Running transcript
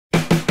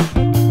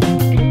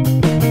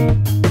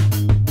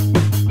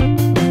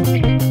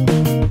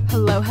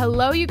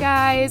Hello, you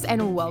guys,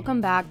 and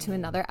welcome back to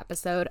another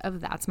episode of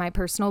That's My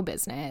Personal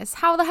Business.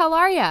 How the hell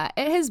are ya?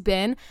 It has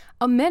been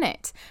a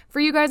minute. For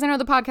you guys, I know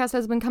the podcast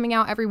has been coming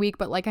out every week,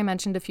 but like I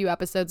mentioned a few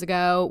episodes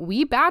ago,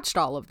 we batched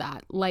all of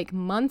that like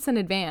months in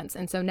advance.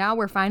 And so now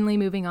we're finally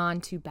moving on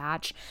to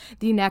batch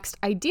the next,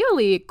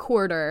 ideally,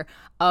 quarter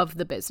of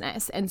the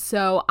business. And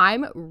so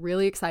I'm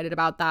really excited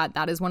about that.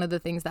 That is one of the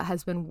things that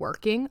has been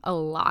working a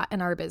lot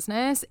in our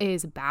business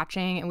is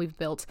batching. And we've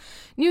built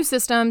new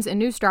systems and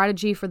new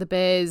strategy for the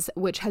biz,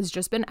 which has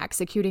just been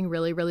executing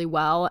really, really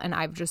well. And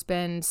I've just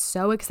been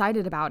so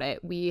excited about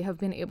it. We have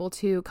been able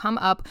to come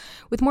up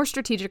with more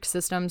strategic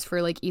systems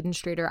for like Eden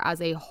Strader as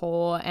a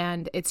whole.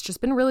 And it's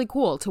just been really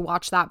cool to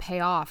watch that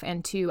pay off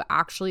and to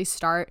actually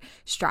start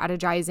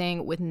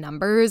strategizing with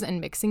numbers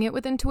and mixing it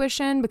with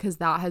intuition, because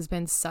that has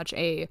been such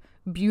a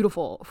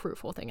beautiful,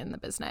 fruitful thing in the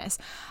business.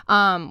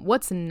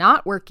 What's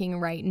not working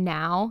right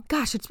now?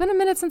 Gosh, it's been a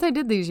minute since I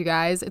did these, you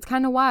guys. It's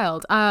kind of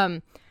wild.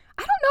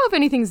 I don't know if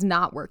anything's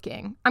not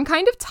working. I'm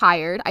kind of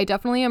tired. I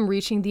definitely am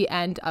reaching the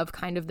end of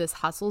kind of this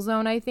hustle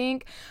zone, I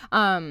think.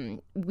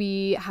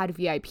 We had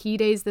VIP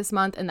days this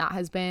month, and that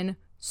has been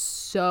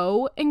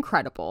so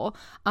incredible.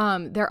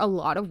 They're a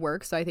lot of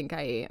work, so I think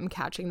I am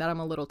catching that I'm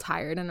a little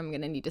tired and I'm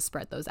going to need to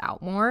spread those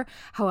out more.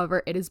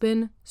 However, it has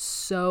been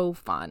so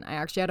fun. I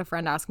actually had a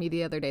friend ask me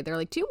the other day, they're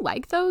like, do you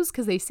like those?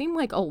 Because they seem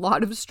like a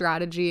lot of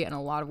strategy and a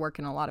lot of work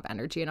and a lot of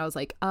energy. And I was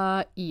like,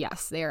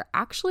 yes, they are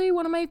actually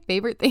one of my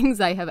favorite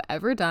things I have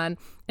ever done.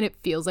 And it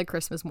feels like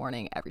Christmas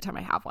morning every time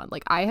I have one.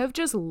 Like, I have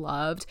just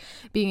loved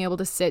being able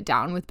to sit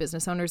down with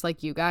business owners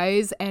like you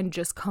guys and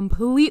just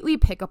completely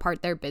pick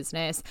apart their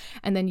business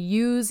and then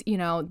use, you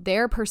know,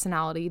 their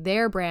personality,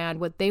 their brand,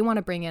 what they want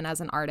to bring in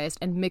as an artist,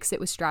 and mix it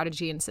with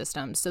strategy and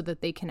systems so that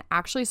they can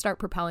actually start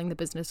propelling the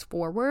business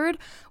forward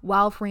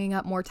while freeing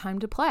up more time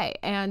to play.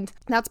 And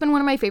that's been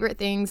one of my favorite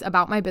things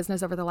about my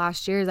business over the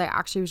last years. I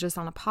actually was just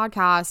on a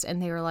podcast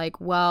and they were like,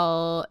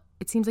 well,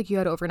 it seems like you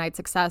had overnight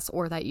success,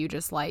 or that you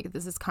just like,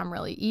 this has come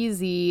really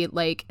easy,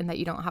 like, and that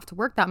you don't have to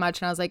work that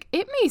much. And I was like,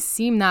 it may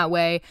seem that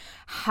way.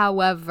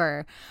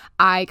 However,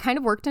 I kind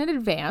of worked in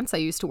advance. I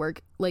used to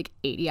work like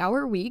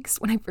 80-hour weeks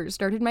when I first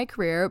started my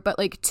career. But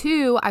like,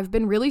 two, I've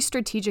been really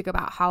strategic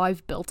about how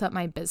I've built up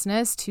my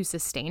business to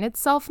sustain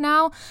itself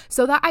now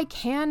so that I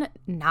can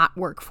not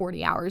work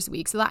 40 hours a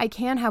week, so that I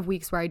can have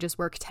weeks where I just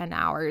work 10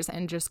 hours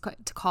and just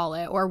to call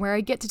it, or where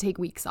I get to take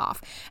weeks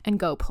off and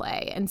go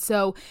play. And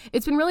so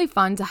it's been really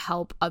fun to help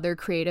other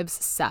creatives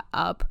set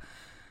up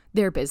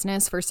their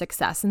business for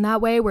success in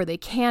that way, where they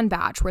can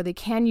batch, where they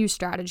can use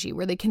strategy,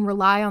 where they can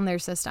rely on their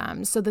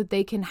systems so that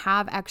they can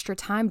have extra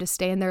time to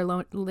stay in their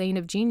lane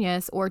of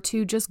genius, or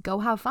to just go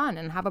have fun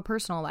and have a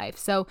personal life.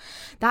 So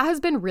that has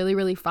been really,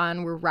 really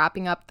fun. We're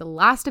wrapping up the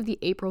last of the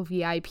April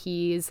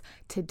VIPs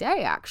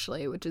today,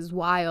 actually, which is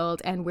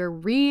wild. And we're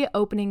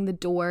reopening the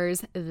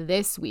doors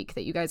this week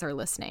that you guys are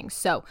listening.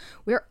 So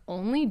we're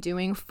only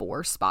doing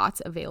 4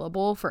 spots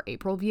available for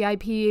April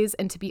VIPs.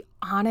 And to be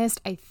honest,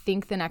 I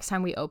think the next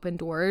time we open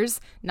doors,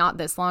 not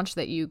this launch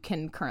that you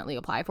can currently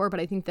apply for,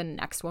 but I think the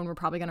next one we're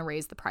probably going to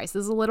raise the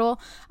prices a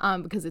little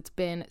because it's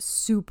been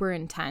super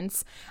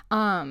intense.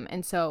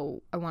 And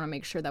so I want to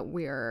make sure that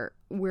we're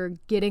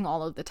getting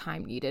all of the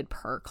time needed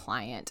per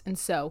client. And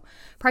so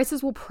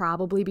prices will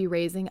probably be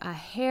raising a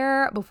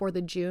hair before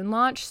the June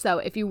launch. So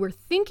if you were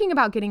thinking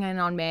about getting in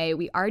on May,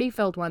 we already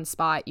filled 1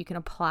 spot. You can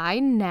apply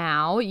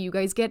now. You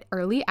guys get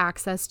early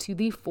access to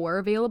the 4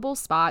 available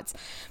spots.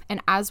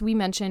 And as we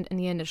mentioned in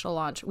the initial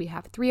launch, we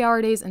have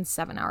 3-hour days and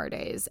 7-hour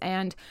days.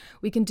 And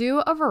we can do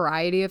a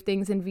variety of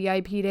things in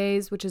VIP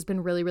days, which has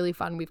been really, really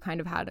fun. We've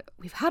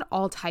had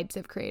all types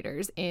of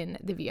creators in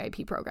the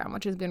VIP program,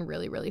 which has been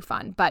really, really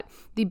fun. But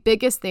the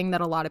biggest thing that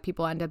a lot of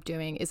people end up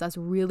doing is us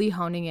really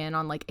honing in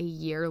on like a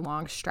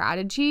year-long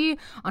strategy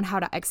on how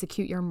to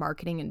execute your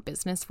marketing and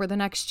business for the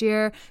next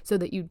year, so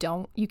that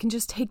you can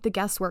just take the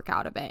guesswork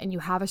out of it and you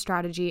have a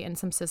strategy and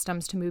some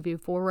systems to move you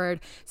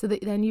forward, so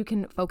that then you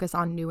can focus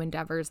on new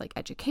endeavors like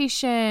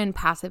education,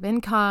 passive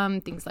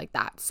income, things like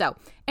that. So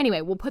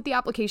anyway, we'll put the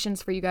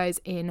applications for you guys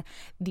in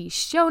the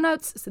show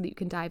notes so that you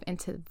can dive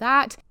into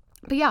that.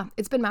 But yeah,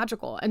 it's been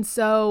magical. And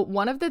so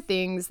one of the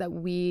things that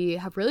we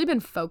have really been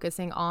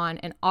focusing on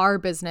in our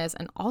business,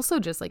 and also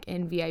just like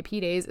in VIP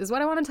days, is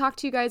what I want to talk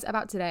to you guys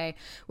about today,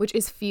 which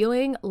is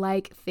feeling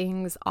like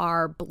things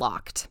are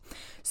blocked.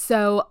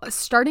 So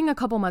starting a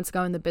couple months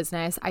ago in the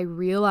business, I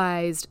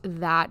realized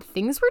that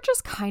things were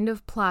just kind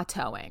of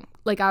plateauing.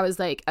 Like, I was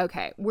like,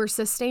 okay, we're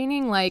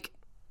sustaining like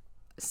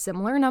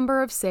similar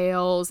number of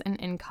sales and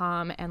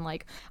income, and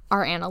like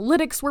our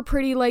analytics were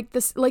pretty like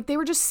this, like they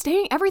were just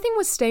everything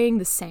was staying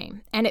the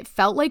same. And it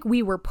felt like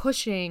we were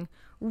pushing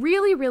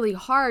really, really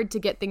hard to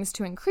get things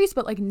to increase,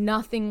 but like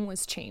nothing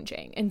was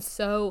changing. And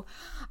so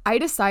I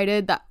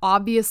decided that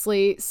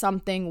obviously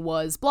something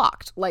was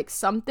blocked, like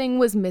something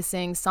was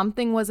missing,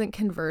 something wasn't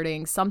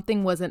converting,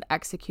 something wasn't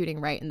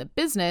executing right in the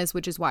business,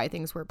 which is why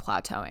things were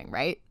plateauing,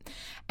 right?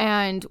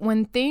 And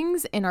when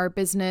things in our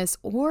business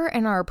or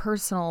in our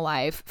personal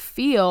life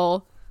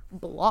feel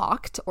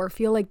blocked, or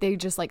feel like they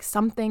just like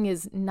something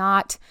is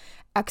not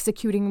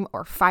executing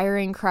or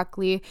firing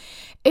correctly,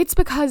 it's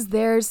because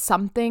there's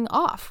something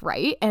off,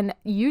 right? And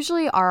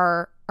usually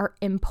our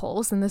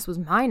impulse, and this was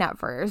mine at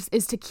first,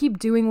 is to keep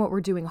doing what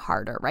we're doing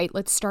harder, right?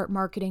 Let's start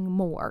marketing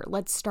more.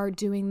 Let's start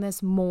doing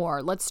this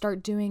more. Let's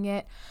start doing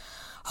it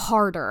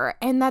harder.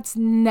 And that's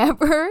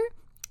never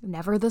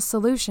the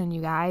solution,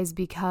 you guys,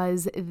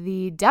 because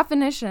the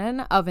definition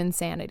of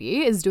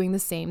insanity is doing the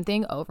same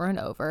thing over and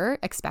over,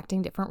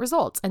 expecting different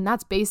results. And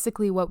that's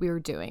basically what we were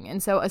doing.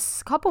 And so a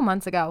couple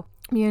months ago,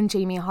 me and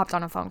Jamie hopped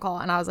on a phone call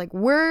and I was like,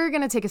 we're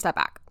going to take a step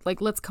back. Like,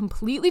 let's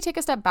completely take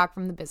a step back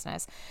from the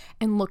business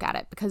and look at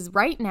it. Because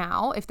right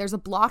now, if there's a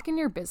block in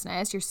your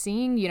business, you're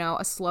seeing,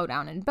 a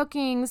slowdown in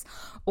bookings,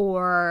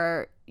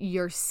 or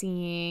you're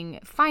seeing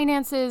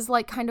finances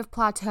like kind of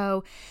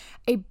plateau,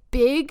 a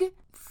big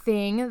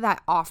thing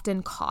that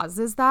often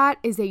causes that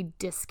is a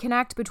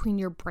disconnect between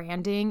your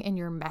branding and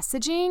your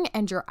messaging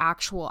and your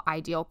actual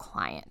ideal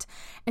client.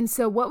 And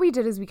so what we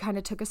did is we kind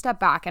of took a step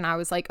back and I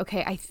was like,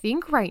 okay, I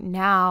think right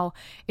now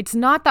it's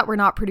not that we're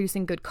not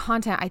producing good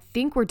content. I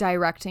think we're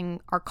directing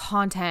our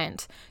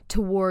content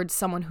towards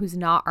someone who's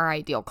not our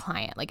ideal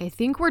client. Like, I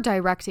think we're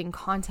directing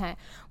content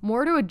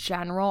more to a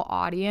general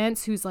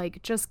audience who's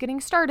like just getting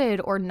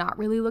started or not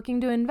really looking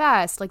to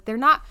invest. Like, they're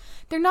not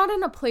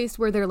in a place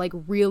where they're like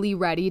really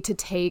ready to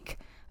take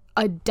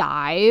a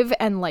dive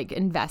and like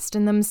invest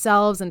in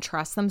themselves and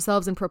trust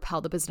themselves and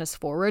propel the business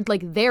forward.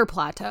 Like, they're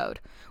plateaued.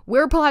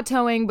 We're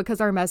plateauing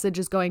because our message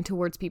is going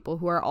towards people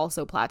who are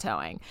also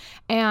plateauing.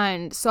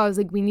 And so I was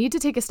like, we need to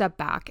take a step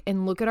back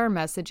and look at our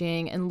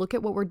messaging and look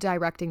at what we're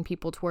directing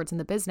people towards in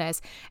the business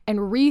and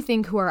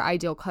rethink who our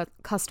ideal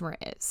customer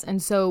is.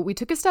 And so we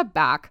took a step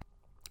back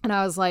and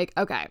I was like,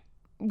 okay,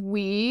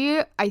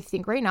 I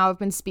think right now I've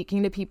been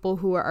speaking to people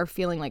who are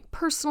feeling like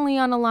personally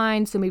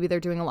unaligned. So maybe they're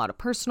doing a lot of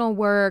personal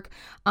work.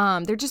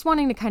 They're just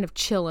wanting to kind of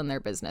chill in their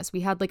business. We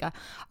had like a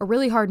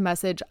really hard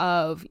message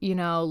of,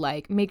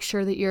 like, make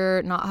sure that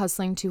you're not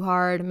hustling too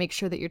hard, make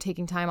sure that you're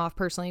taking time off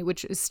personally,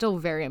 which is still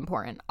very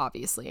important,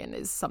 obviously, and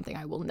is something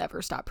I will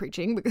never stop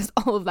preaching because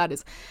all of that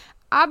is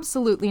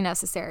absolutely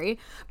necessary.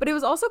 But it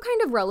was also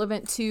kind of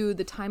relevant to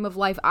the time of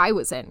life I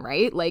was in,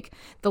 right? Like,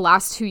 the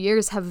last 2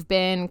 years have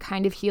been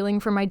kind of healing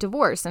from my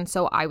divorce. And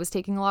so I was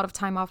taking a lot of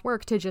time off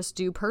work to just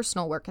do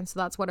personal work. And so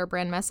that's what our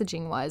brand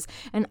messaging was.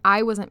 And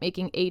I wasn't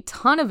making a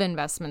ton of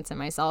investments in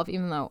myself,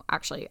 even though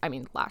actually,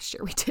 last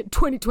year we did,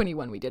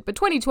 2021 we did, but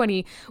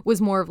 2020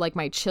 was more of like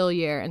my chill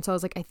year. And so I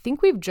was like, I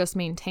think we've just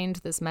maintained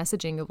this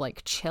messaging of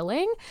like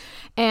chilling,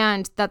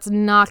 and that's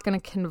not going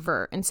to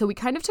convert. And so we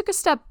kind of took a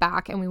step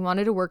back and we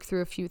wanted to work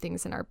through a few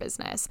things in our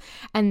business.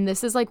 And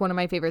this is like one of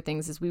my favorite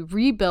things is we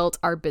rebuilt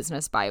our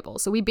business Bible.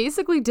 So we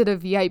basically did a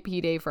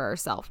VIP day for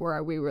ourselves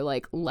where we were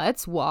like,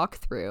 let's walk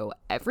through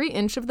every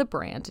inch of the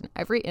brand and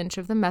every inch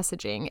of the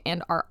messaging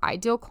and our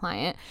ideal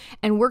client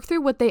and work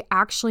through what they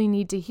actually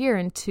need to hear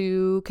and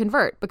to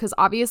convert. Because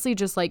obviously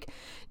just like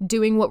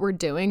doing what we're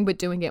doing, but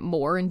doing it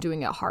more and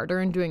doing it harder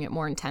and doing it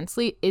more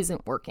intensely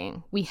isn't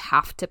working. We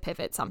have to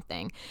pivot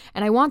something.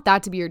 And I want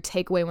that to be your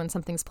takeaway when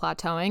something's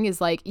plateauing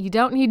is like, you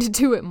don't need to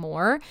do it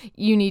more.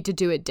 You need to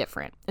do it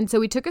different. And so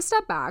we took a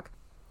step back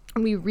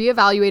and we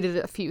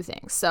reevaluated a few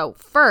things. So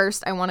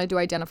first, I wanted to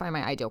identify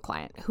my ideal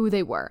client, who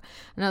they were.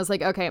 And I was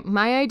like, okay,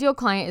 my ideal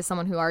client is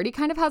someone who already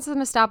kind of has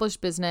an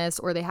established business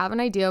or they have an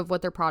idea of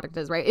what their product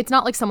is, right? It's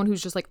not like someone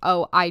who's just like,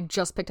 oh, I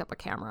just picked up a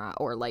camera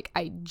or like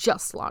I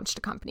just launched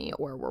a company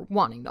or we're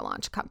wanting to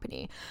launch a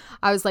company.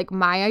 I was like,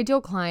 my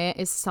ideal client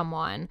is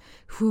someone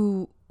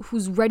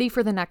who's ready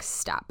for the next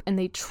step and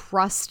they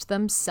trust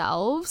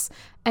themselves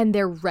and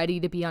they're ready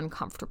to be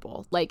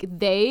uncomfortable. Like,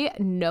 they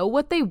know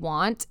what they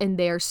want and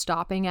they're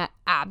stopping at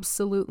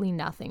absolutely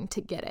nothing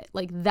to get it.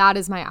 Like, that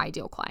is my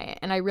ideal client.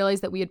 And I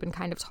realized that we had been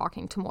kind of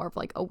talking to more of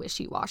like a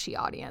wishy-washy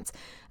audience.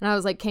 And I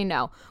was like, okay,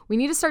 no, we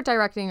need to start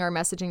directing our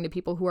messaging to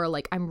people who are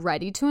like, I'm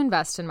ready to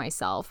invest in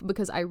myself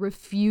because I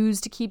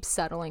refuse to keep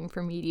settling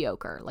for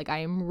mediocre. Like, I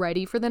am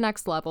ready for the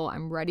next level.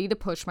 I'm ready to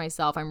push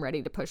myself. I'm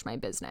ready to push my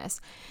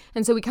business.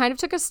 And so we kind of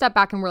took a step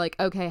back and we're like,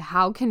 okay,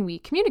 how can we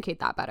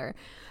communicate that better?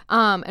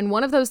 And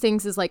one of those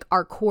things is like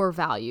our core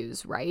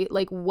values, right?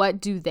 Like, what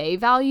do they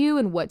value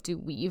and what do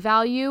we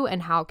value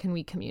and how can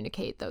we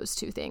communicate those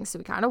two things? So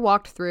we kind of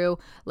walked through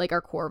like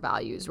our core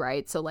values,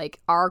 right? So like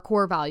our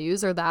core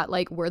values are that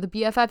like we're the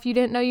BFF you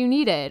didn't know you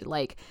needed.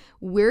 Like,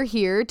 we're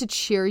here to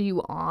cheer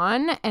you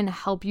on and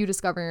help you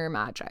discover your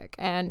magic.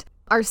 And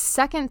our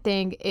second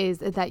thing is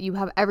that you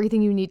have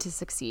everything you need to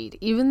succeed.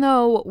 Even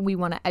though we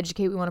want to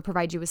educate, we want to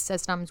provide you with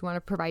systems, we want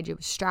to provide you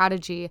with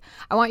strategy,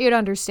 I want you to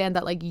understand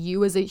that like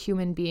you as a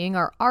human being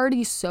are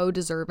already so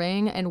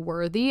deserving and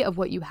worthy of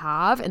what you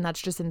have, and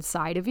that's just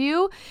inside of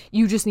you.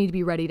 You just need to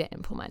be ready to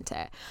implement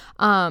it.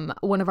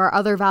 One of our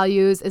other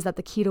values is that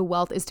the key to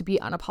wealth is to be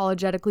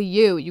unapologetically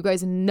you. You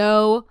guys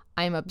know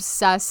I'm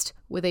obsessed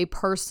with a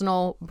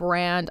personal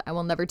brand. I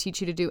will never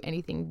teach you to do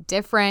anything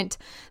different.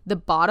 The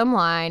bottom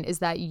line is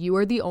that you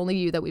are the only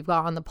you that we've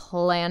got on the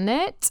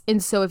planet.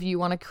 And so if you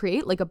want to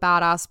create like a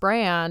badass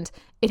brand,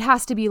 it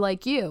has to be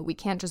like you. We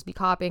can't just be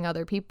copying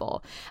other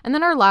people. And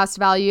then our last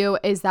value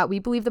is that we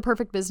believe the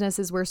perfect business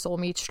is where soul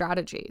meets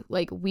strategy.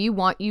 Like, we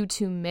want you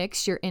to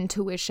mix your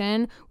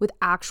intuition with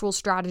actual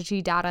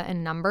strategy, data,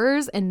 and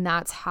numbers. And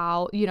that's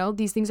how,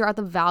 these things are at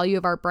the value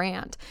of our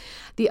brand.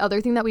 The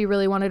other thing that we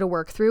really wanted to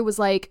work through was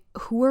like,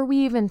 who are we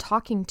even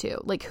talking to?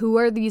 Like, who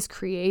are these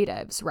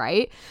creatives,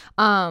 right?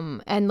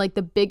 And like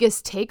the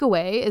biggest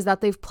takeaway is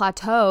that they've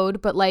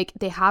plateaued, but like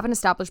they have an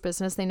established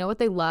business. They know what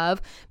they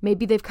love.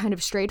 Maybe they've kind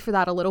of strayed for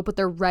that a little, but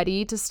they're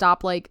ready to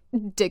stop like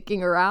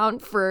dicking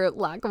around, for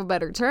lack of a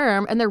better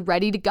term, and they're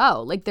ready to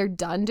go. Like, they're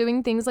done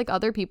doing things like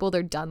other people.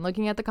 They're done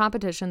looking at the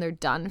competition. They're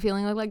done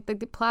feeling like they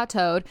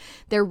plateaued.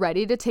 They're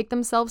ready to take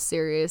themselves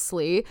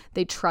seriously.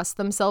 They trust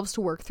themselves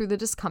to work through the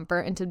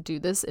discomfort and to do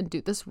this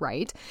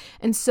right.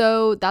 And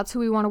so that's who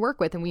we want to work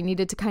with. And we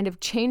needed to kind of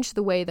change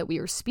the way that we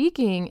were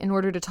speaking in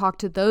order to talk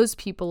to those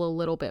people a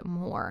little bit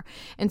more.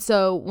 And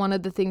so one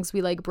of the things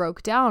we like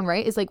broke down,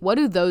 right, is like, what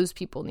do those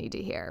people need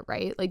to hear,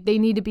 right? Like, they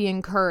need to be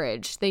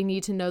encouraged. They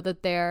need to know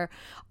that there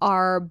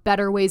are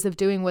better ways of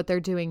doing what they're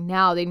doing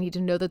now. They need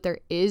to know that there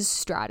is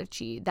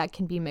strategy that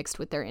can be mixed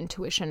with their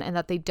intuition, and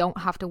that they don't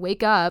have to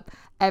wake up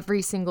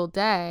every single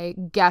day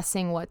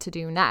guessing what to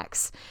do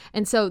next.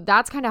 And so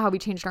that's kind of how we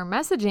changed our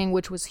messaging,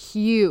 which was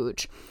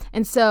huge.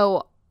 And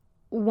so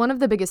one of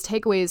the biggest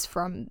takeaways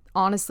from,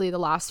 honestly, the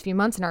last few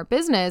months in our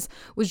business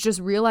was just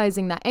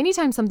realizing that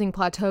anytime something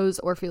plateaus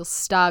or feels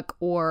stuck,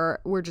 or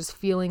we're just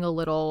feeling a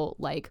little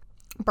like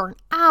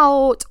burnt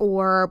out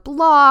or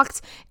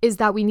blocked, is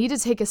that we need to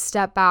take a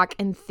step back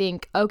and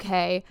think,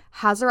 okay,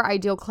 has our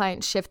ideal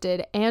client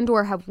shifted, and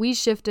or have we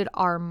shifted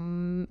our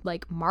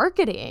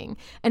marketing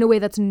in a way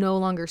that's no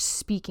longer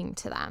speaking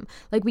to them?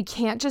 Like, we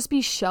can't just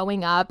be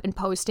showing up and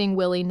posting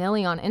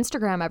willy-nilly on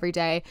Instagram every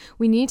day.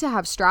 We need to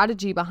have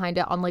strategy behind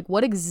it on like,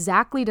 what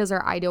exactly does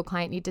our ideal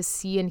client need to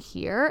see and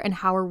hear, and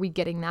how are we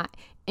getting that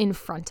in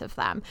front of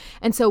them?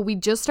 And so we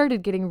just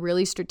started getting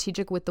really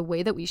strategic with the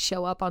way that we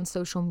show up on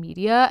social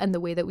media and the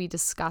way that we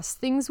discuss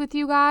things with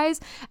you guys.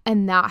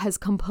 And that has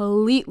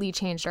completely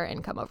changed our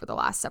income over the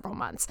last several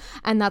months.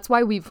 And that's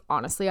why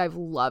I've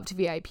loved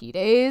VIP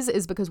days,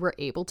 is because we're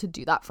able to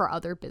do that for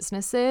other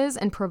businesses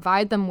and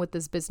provide them with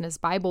this business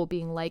Bible,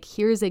 being like,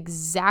 here's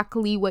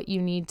exactly what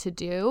you need to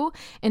do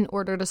in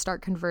order to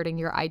start converting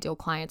your ideal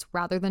clients,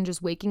 rather than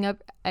just waking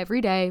up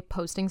every day,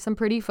 posting some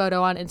pretty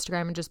photo on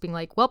Instagram and just being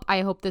like, well,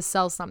 I hope this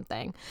sells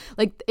something.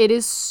 Like, it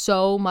is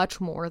so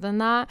much more than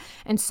that.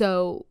 And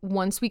so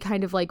once we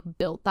kind of like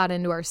built that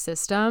into our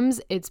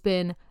systems, it's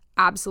been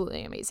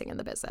absolutely amazing in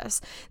the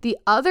business. The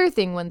other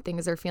thing when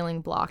things are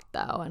feeling blocked,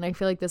 though, and I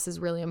feel like this is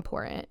really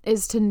important,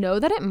 is to know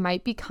that it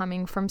might be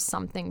coming from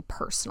something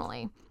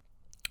personally.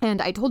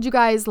 And I told you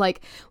guys,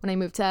 like, when I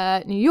moved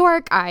to New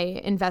York,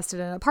 I invested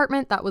in an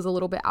apartment that was a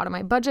little bit out of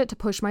my budget to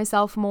push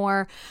myself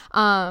more.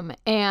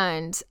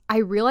 And I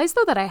realized,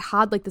 though, that I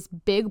had like this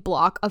big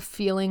block of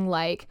feeling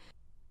like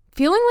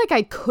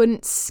I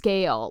couldn't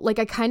scale. Like,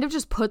 I kind of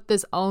just put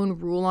this own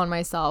rule on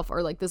myself,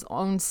 or like this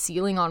own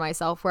ceiling on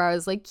myself, where I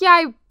was like, yeah,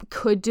 I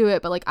could do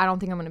it, but like, I don't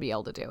think I'm going to be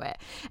able to do it.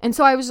 And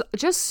so I was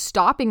just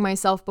stopping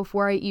myself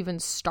before I even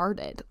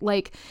started.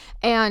 Like,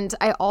 and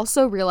I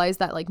also realized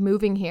that like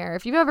moving here,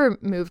 if you've ever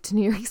moved to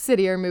New York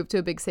City or moved to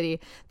a big city,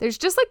 there's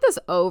just like this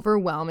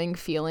overwhelming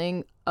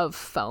feeling of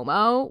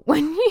FOMO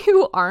when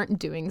you aren't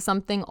doing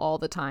something all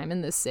the time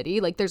in this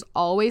city. Like, there's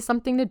always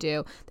something to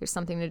do. There's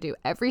something to do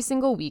every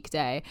single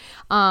weekday.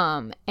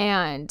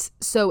 And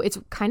so it's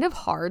kind of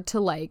hard to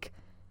like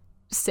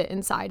sit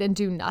inside and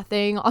do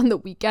nothing on the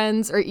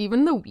weekends or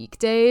even the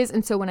weekdays.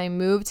 And so when I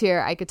moved here,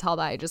 I could tell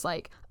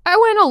that I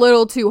went a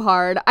little too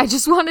hard. I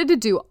just wanted to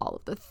do all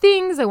of the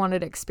things. I wanted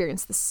to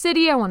experience the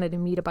city. I wanted to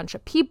meet a bunch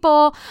of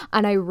people.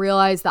 And I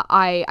realized that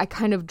I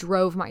kind of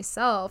drove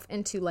myself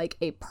into like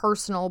a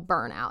personal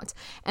burnout.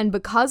 And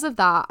because of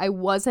that, I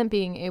wasn't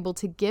being able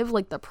to give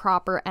like the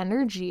proper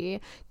energy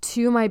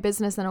to my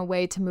business in a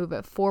way to move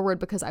it forward,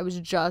 because I was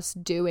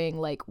just doing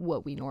like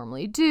what we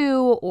normally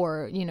do,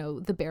 or,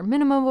 the bare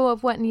minimum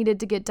of what needed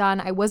to get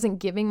done. I wasn't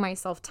giving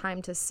myself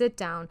time to sit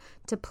down,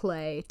 to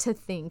play, to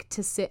think,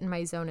 to sit in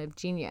my zone of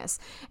genius.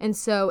 And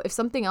so if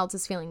something else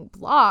is feeling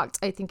blocked,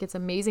 I think it's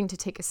amazing to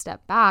take a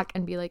step back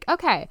and be like,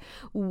 okay,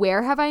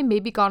 where have I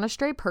maybe gone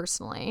astray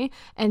personally?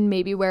 And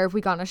maybe where have we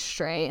gone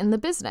astray in the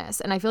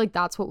business? And I feel like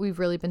that's what we've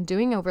really been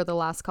doing over the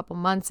last couple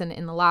months. And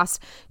in the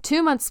last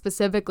 2 months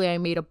specifically, I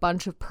made a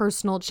bunch of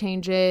personal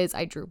changes.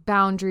 I drew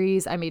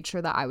boundaries. I made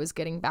sure that I was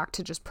getting back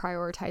to just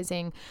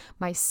prioritizing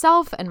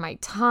myself and my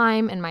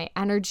time and my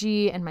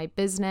energy and my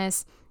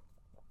business.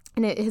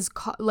 And it has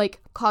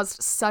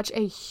caused such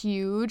a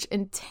huge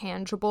and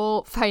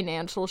tangible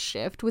financial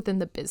shift within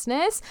the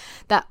business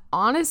that,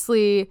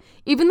 honestly,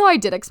 even though I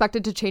did expect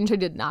it to change, I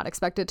did not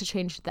expect it to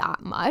change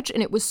that much.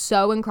 And it was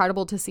so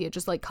incredible to see it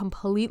just like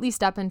completely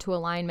step into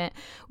alignment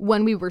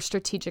when we were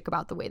strategic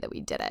about the way that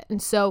we did it.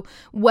 And so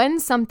when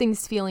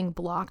something's feeling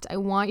blocked, I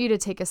want you to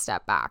take a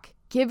step back.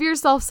 Give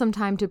yourself some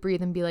time to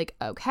breathe and be like,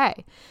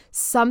 okay,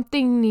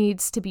 something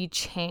needs to be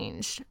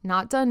changed.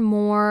 Not done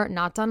more,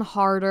 not done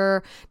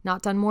harder,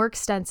 not done more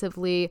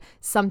extensively.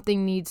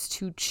 Something needs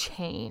to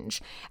change.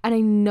 And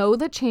I know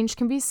that change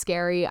can be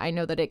scary. I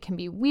know that it can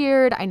be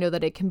weird. I know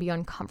that it can be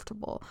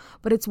uncomfortable,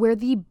 but it's where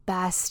the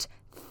best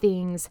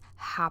things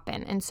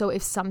happen. And so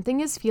if something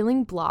is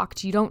feeling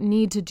blocked, you don't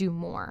need to do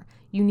more.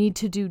 You need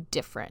to do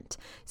different.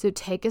 So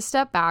take a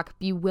step back,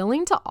 be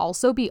willing to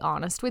also be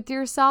honest with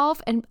yourself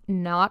and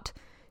not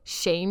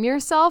shame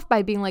yourself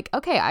by being like,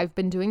 okay, I've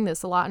been doing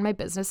this a lot in my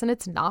business and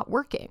it's not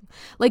working.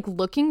 Like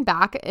looking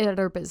back at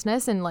our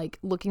business and like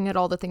looking at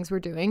all the things we're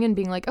doing and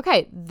being like,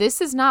 okay,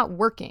 this is not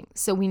working.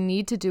 So we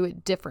need to do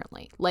it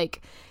differently.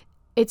 Like,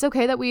 it's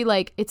okay that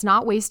it's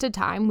not wasted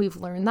time. We've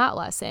learned that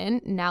lesson.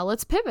 Now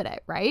let's pivot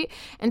it, right?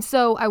 And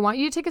so I want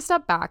you to take a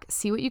step back,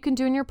 see what you can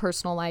do in your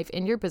personal life,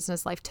 in your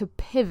business life to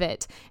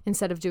pivot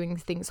instead of doing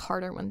things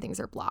harder when things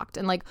are blocked.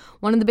 And like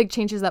one of the big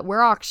changes that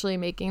we're actually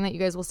making that you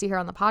guys will see here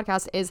on the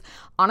podcast is,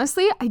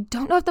 honestly, I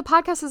don't know if the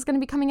podcast is going to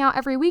be coming out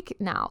every week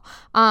now.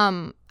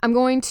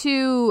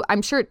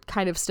 I'm sure it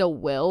kind of still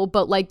will,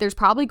 but like there's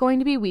probably going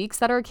to be weeks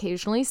that are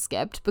occasionally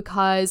skipped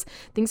because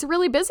things are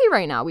really busy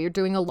right now. We are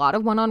doing a lot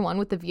of one-on-one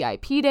with the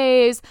VIP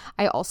days.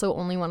 I also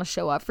only want to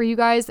show up for you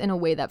guys in a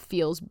way that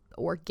feels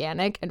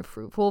organic and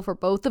fruitful for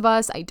both of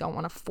us. I don't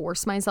want to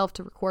force myself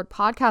to record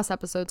podcast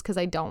episodes because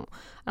I don't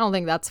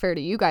think that's fair to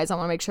you guys. I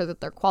want to make sure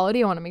that they're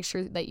quality. I want to make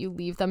sure that you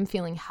leave them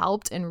feeling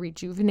helped and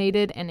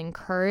rejuvenated and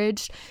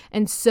encouraged.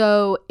 And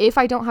so if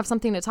I don't have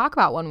something to talk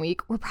about one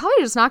week, we're probably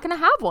just not going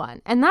to have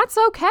one. And that's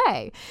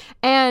okay.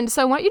 And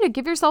so I want you to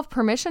give yourself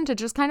permission to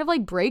just kind of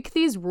like break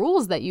these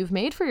rules that you've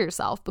made for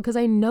yourself, because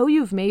I know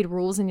you've made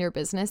rules in your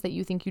business that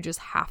you think you just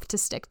have to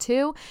stick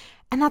to.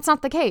 And that's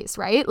not the case,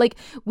 right? Like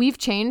we've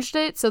changed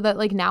it so that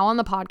like now on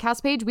the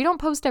podcast page, we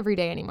don't post every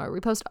day anymore. We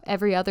post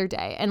every other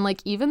day. And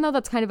like, even though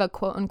that's kind of a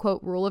quote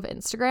unquote rule of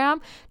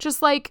Instagram,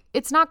 just like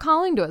it's not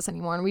calling to us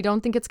anymore. And we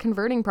don't think it's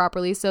converting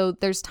properly. So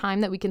there's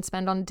time that we can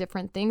spend on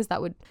different things that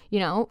would,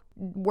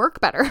 work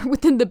better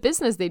within the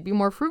business. They'd be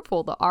more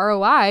fruitful. The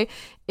ROI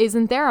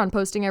isn't there on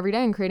posting every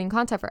day and creating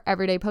content for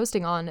everyday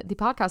posting on the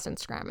podcast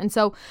Instagram. And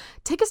so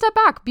take a step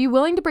back, be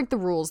willing to break the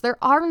rules. There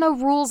are no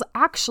rules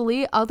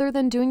actually other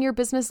than doing your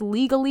business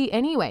legally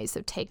anyway.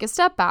 So take a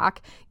step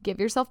back, give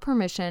yourself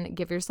permission,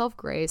 give yourself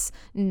grace,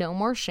 no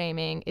more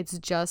shaming. It's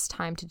just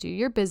time to do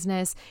your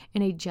business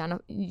in a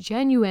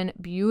genuine,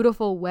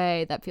 beautiful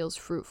way that feels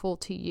fruitful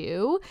to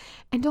you.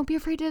 And don't be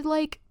afraid to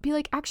be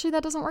like, actually,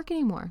 that doesn't work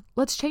anymore.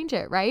 Let's change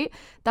it, right?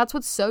 That's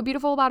what's so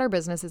beautiful about our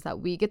business is that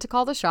we get to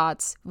call the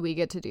shots. We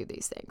get to do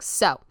these things.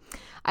 So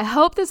I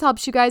hope this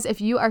helps you guys. If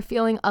you are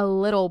feeling a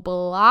little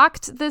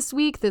blocked this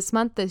week, this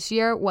month, this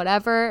year,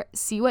 whatever,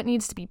 see what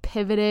needs to be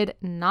pivoted,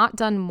 not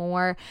done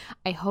more.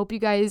 I hope you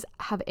guys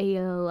have a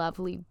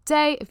lovely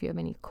day. If you have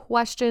any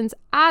questions,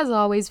 as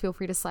always, feel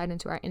free to slide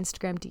into our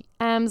Instagram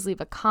DMs,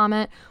 leave a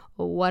comment,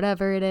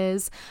 whatever it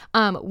is.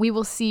 We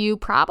will see you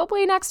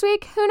probably next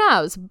week. Who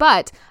knows?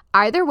 But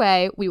either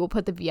way, we will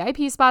put the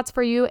VIP spots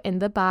for you in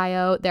the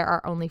bio. There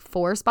are only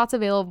 4 spots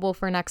available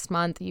for next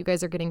month. You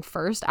guys are getting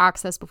first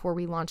access before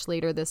we launch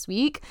later this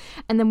week.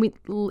 And then we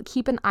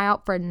keep an eye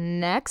out for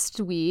next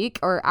week,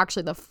 or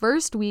actually the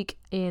first week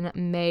in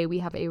May. We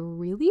have a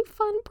really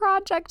fun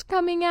project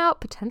coming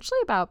out, potentially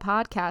about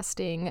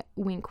podcasting.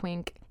 Wink,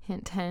 wink.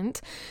 Hint,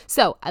 hint.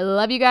 So I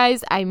love you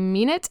guys. I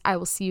mean it. I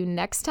will see you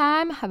next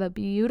time. Have a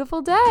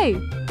beautiful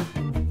day.